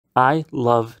I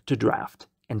love to draft,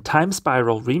 and Time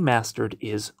Spiral Remastered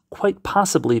is quite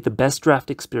possibly the best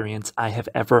draft experience I have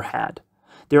ever had.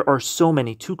 There are so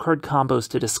many 2-card combos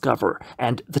to discover,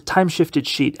 and the time-shifted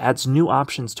sheet adds new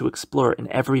options to explore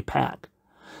in every pack.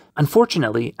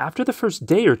 Unfortunately, after the first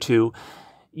day or two,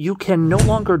 you can no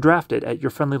longer draft it at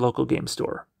your friendly local game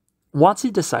store.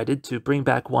 WotC decided to bring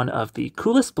back one of the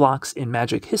coolest blocks in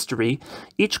Magic history,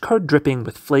 each card dripping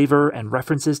with flavor and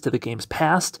references to the game's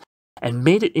past, and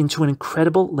made it into an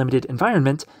incredible limited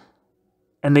environment,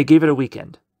 and they gave it a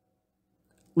weekend.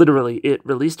 Literally, it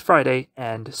released Friday,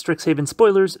 and Strixhaven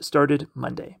spoilers started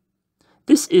Monday.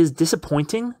 This is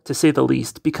disappointing, to say the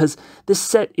least, because this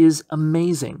set is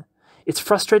amazing. It's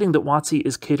frustrating that WotC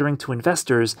is catering to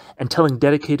investors and telling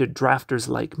dedicated drafters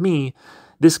like me,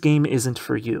 this game isn't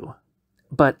for you.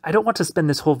 But I don't want to spend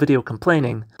this whole video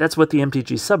complaining. That's what the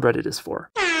MTG subreddit is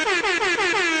for.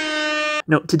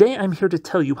 No, today I'm here to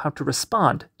tell you how to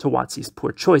respond to WotC's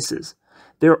poor choices.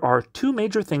 There are 2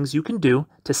 major things you can do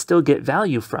to still get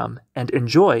value from and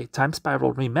enjoy Time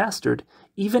Spiral Remastered,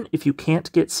 even if you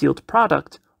can't get sealed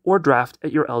product or draft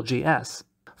at your LGS.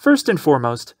 First and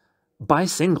foremost, buy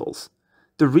singles.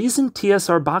 The reason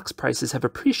TSR box prices have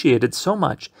appreciated so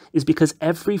much is because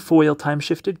every foil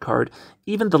time-shifted card,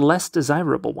 even the less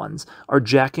desirable ones, are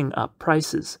jacking up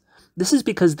prices. This is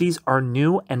because these are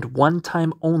new and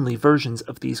one-time only versions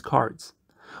of these cards.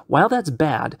 While that's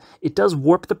bad, it does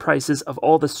warp the prices of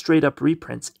all the straight-up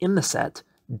reprints in the set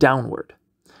downward.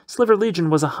 Sliver Legion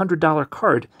was a $100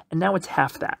 card, and now it's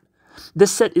half that.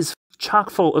 This set is chock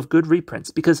full of good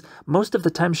reprints because most of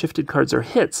the time-shifted cards are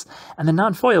hits, and the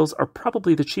non-foils are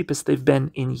probably the cheapest they've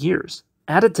been in years.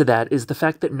 Added to that is the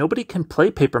fact that nobody can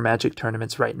play Paper Magic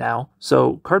tournaments right now,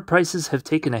 so card prices have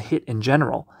taken a hit in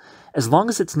general. As long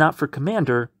as it's not for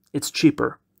Commander, it's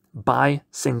cheaper. Buy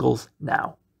singles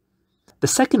now. The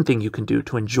second thing you can do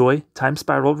to enjoy Time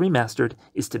Spiral Remastered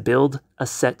is to build a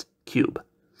set cube.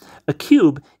 A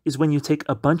cube is when you take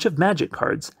a bunch of Magic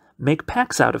cards, make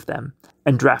packs out of them,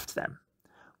 and draft them.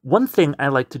 One thing I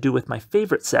like to do with my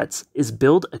favorite sets is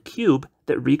build a cube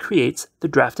that recreates the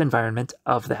draft environment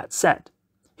of that set.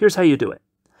 Here's how you do it.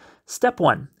 Step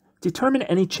 1. Determine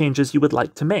any changes you would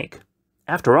like to make.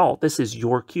 After all, this is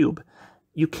your cube.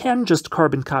 You can just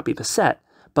carbon copy the set,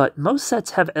 but most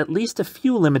sets have at least a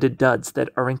few limited duds that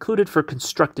are included for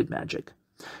constructed Magic.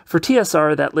 For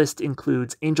TSR, that list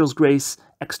includes Angel's Grace,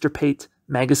 Extirpate,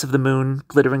 Magus of the Moon,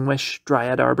 Glittering Wish,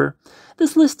 Dryad Arbor.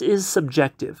 This list is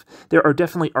subjective. There are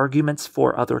definitely arguments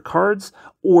for other cards,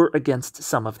 or against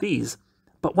some of these.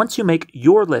 But once you make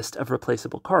your list of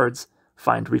replaceable cards,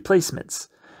 find replacements.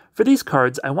 For these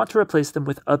cards, I want to replace them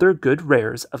with other good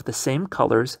rares of the same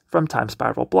colors from Time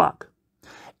Spiral block.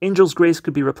 Angel's Grace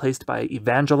could be replaced by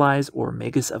Evangelize or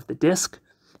Magus of the Disc,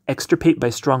 Extirpate by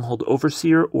Stronghold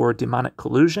Overseer or Demonic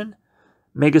Collusion,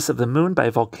 Magus of the Moon by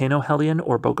Volcano Hellion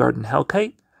or Bogarden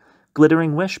Hellkite,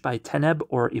 Glittering Wish by Teneb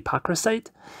or Epocrisite,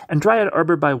 and Dryad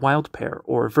Arbor by Wildpair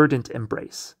or Verdant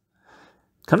Embrace.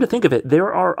 Come to think of it,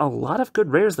 there are a lot of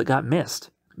good rares that got missed.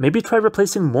 Maybe try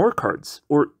replacing more cards,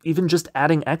 or even just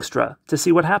adding extra to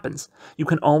see what happens. You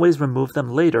can always remove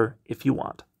them later if you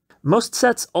want. Most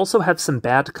sets also have some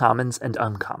bad commons and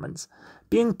uncommons.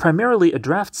 Being primarily a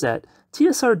draft set,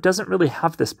 TSR doesn't really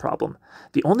have this problem.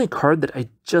 The only card that I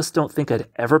just don't think I'd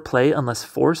ever play unless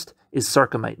forced is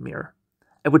Sarcomite Mirror.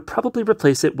 I would probably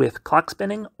replace it with Clock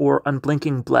Spinning or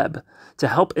Unblinking Bleb to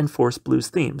help enforce Blue's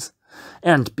themes.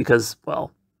 And because,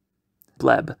 well,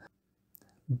 Bleb.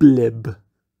 Blib.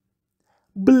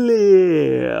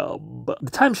 Blib.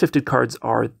 The time-shifted cards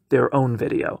are their own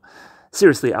video.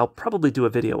 Seriously, I'll probably do a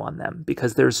video on them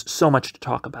because there's so much to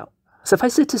talk about.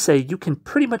 Suffice it to say, you can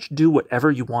pretty much do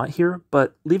whatever you want here,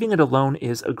 but leaving it alone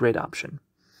is a great option.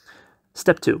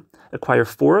 Step 2. Acquire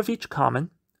 4 of each common,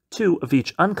 2 of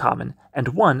each uncommon, and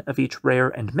 1 of each rare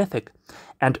and mythic,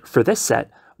 and for this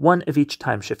set, 1 of each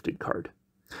time-shifted card.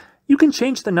 You can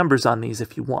change the numbers on these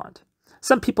if you want.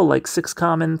 Some people like 6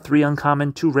 common, 3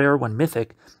 uncommon, 2 rare, 1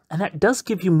 mythic, and that does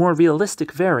give you more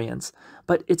realistic variance,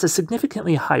 but it's a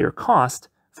significantly higher cost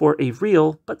for a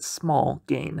real but small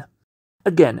gain.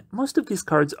 Again, most of these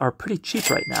cards are pretty cheap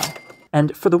right now,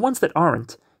 and for the ones that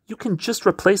aren't, you can just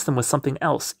replace them with something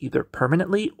else, either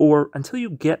permanently or until you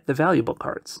get the valuable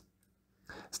cards.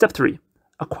 Step 3.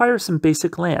 Acquire some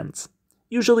basic lands.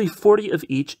 Usually 40 of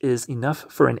each is enough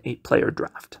for an 8-player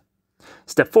draft.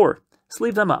 Step 4.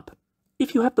 Sleeve them up.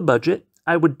 If you have the budget,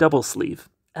 I would double sleeve,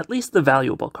 at least the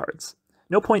valuable cards.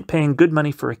 No point paying good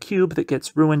money for a cube that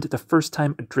gets ruined the first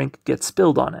time a drink gets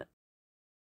spilled on it.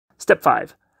 Step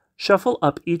 5. Shuffle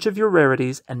up each of your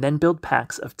rarities and then build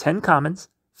packs of 10 commons,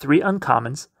 3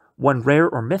 uncommons, 1 rare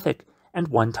or mythic, and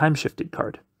 1 time-shifted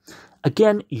card.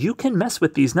 Again, you can mess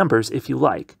with these numbers if you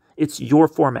like. It's your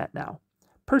format now.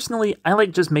 Personally, I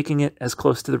like just making it as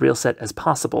close to the real set as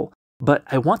possible, but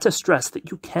I want to stress that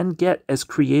you can get as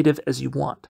creative as you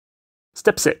want.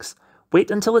 Step 6. Wait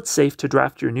until it's safe to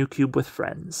draft your new cube with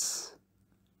friends.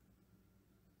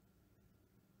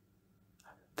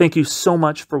 Thank you so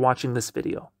much for watching this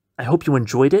video. I hope you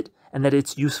enjoyed it and that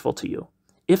it's useful to you.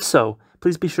 If so,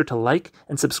 please be sure to like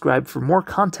and subscribe for more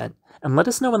content, and let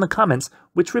us know in the comments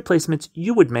which replacements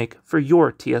you would make for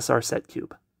your TSR set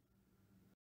cube.